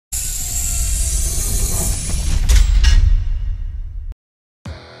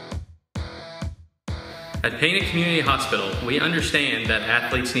At Pana Community Hospital, we understand that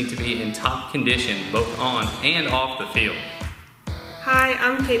athletes need to be in top condition both on and off the field. Hi,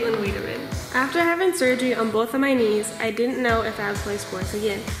 I'm Caitlin Wiedemann. After having surgery on both of my knees, I didn't know if I would play sports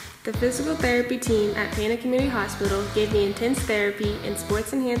again. The physical therapy team at Pana Community Hospital gave me intense therapy and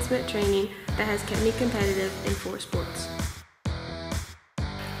sports enhancement training that has kept me competitive in 4 sports.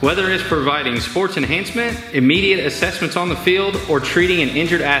 Whether it's providing sports enhancement, immediate assessments on the field, or treating an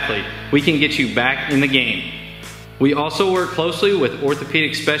injured athlete, we can get you back in the game. We also work closely with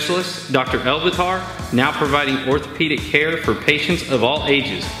orthopedic specialist Dr. Elvitar, now providing orthopedic care for patients of all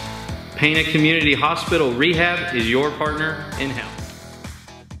ages. Pana Community Hospital Rehab is your partner in health.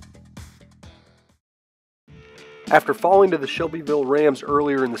 After falling to the Shelbyville Rams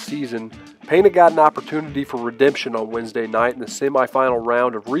earlier in the season, Pana got an opportunity for redemption on Wednesday night in the semifinal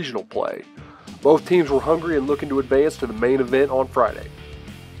round of regional play. Both teams were hungry and looking to advance to the main event on Friday.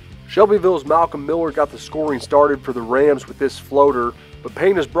 Shelbyville's Malcolm Miller got the scoring started for the Rams with this floater, but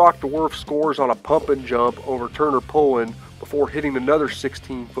Pana's Brock DeWerf scores on a pump and jump over Turner Pullen before hitting another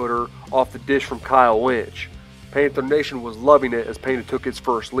 16-footer off the dish from Kyle Lynch. Panther Nation was loving it as Pana took its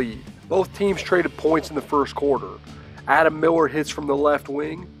first lead. Both teams traded points in the first quarter. Adam Miller hits from the left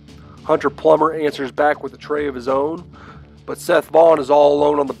wing. Hunter Plummer answers back with a tray of his own. But Seth Vaughn is all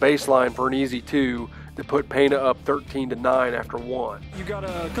alone on the baseline for an easy 2 that put Pana up 13-9 after 1. You got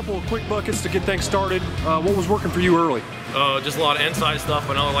a couple of quick buckets to get things started. What was working for you early? Just a lot of inside stuff.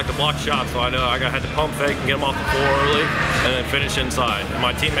 I know I like to block shots, so I know I had to pump fake and get them off the floor early and then finish inside. And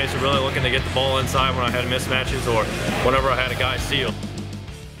my teammates were really looking to get the ball inside when I had mismatches or whenever I had a guy steal.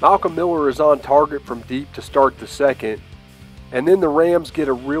 Malcolm Miller is on target from deep to start the second, and then the Rams get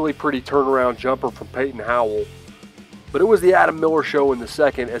a really pretty turnaround jumper from Peyton Howell. But it was the Adam Miller show in the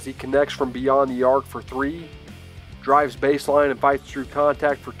second as he connects from beyond the arc for 3, drives baseline and fights through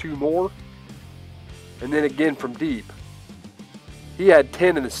contact for 2 more, and then again from deep. He had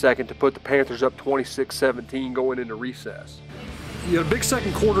 10 in the second to put the Panthers up 26-17 going into recess. You had a big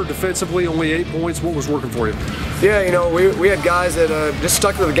second quarter defensively, only 8 points. What was working for you? Yeah, you know, we had guys that just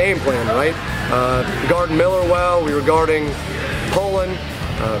stuck to the game plan, right? Guarding Miller well, we were guarding Pullen,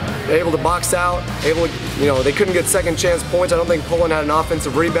 able to box out, they couldn't get second chance points. I don't think Pullen had an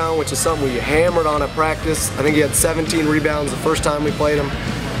offensive rebound, which is something we hammered on at practice. I think he had 17 rebounds the first time we played him.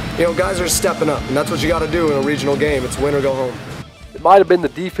 You know, guys are stepping up, and that's what you got to do in a regional game. It's win or go home. It might have been the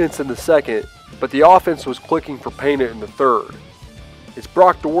defense in the second, but the offense was clicking for Pana in the third. It's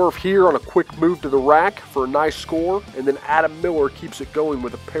Brock DeWerf here on a quick move to the rack for a nice score, and then Adam Miller keeps it going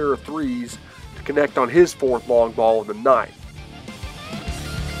with a pair of 3s to connect on his 4th long ball of the night.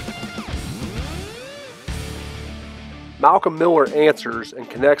 Malcolm Miller answers and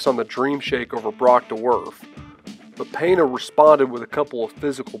connects on the dream shake over Brock DeWerf, but Pana responded with a couple of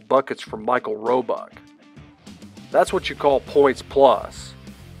physical buckets from Michael Roebuck. That's what you call points plus.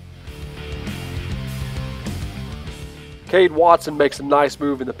 Cade Watson makes a nice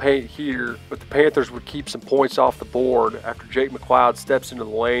move in the paint here, but the Panthers would keep some points off the board after Jake McLeod steps into the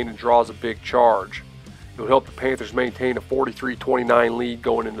lane and draws a big charge. It would help the Panthers maintain a 43-29 lead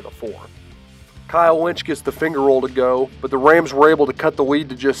going into the 4th. Kyle Lynch gets the finger roll to go, but the Rams were able to cut the lead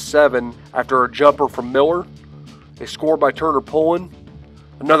to just 7 after a jumper from Miller. They score by Turner Pullen,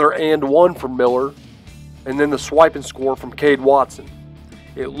 another and 1 from Miller, and then the swipe and score from Cade Watson.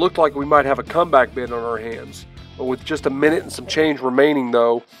 It looked like we might have a comeback bid on our hands. But with just a minute and some change remaining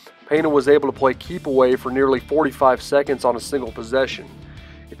though, Pana was able to play keep away for nearly 45 seconds on a single possession.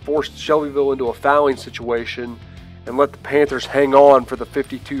 It forced Shelbyville into a fouling situation and let the Panthers hang on for the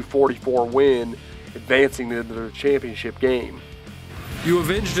 52-44 win, advancing into the championship game. You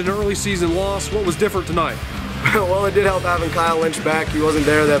avenged an early season loss. What was different tonight? Well, it did help having Kyle Lynch back. He wasn't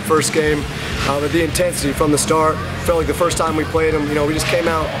there that first game. But the intensity from the start, felt like the first time we played him, we just came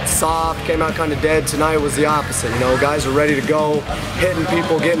out soft, came out kind of dead. Tonight was the opposite. Guys are ready to go, hitting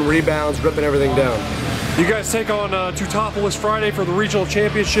people, getting rebounds, ripping everything down. You guys take on Teutopolis Friday for the regional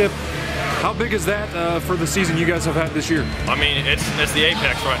championship. How big is that for the season you guys have had this year? I mean, it's the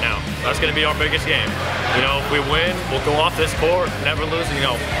apex right now. That's going to be our biggest game. If we win, we'll go off this court, never lose.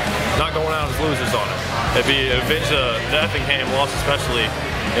 Not going out as losers on it. If we avenge the Effingham loss, especially,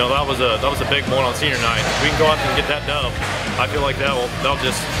 that was a big one on senior night. If we can go out and get that dub, I feel like they'll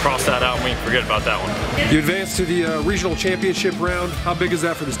just cross that out and we can forget about that one. You advanced to the regional championship round. How big is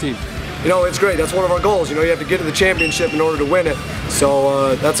that for this team? It's great. That's one of our goals. You have to get to the championship in order to win it.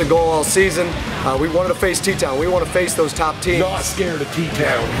 So that's a goal all season. We wanted to face T-Town. We want to face those top teams. Not scared of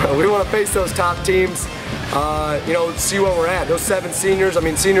T-Town. We want to face those top teams. See where we're at. Those 7 seniors.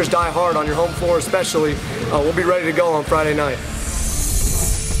 Seniors die hard on your home floor especially. We'll be ready to go on Friday night.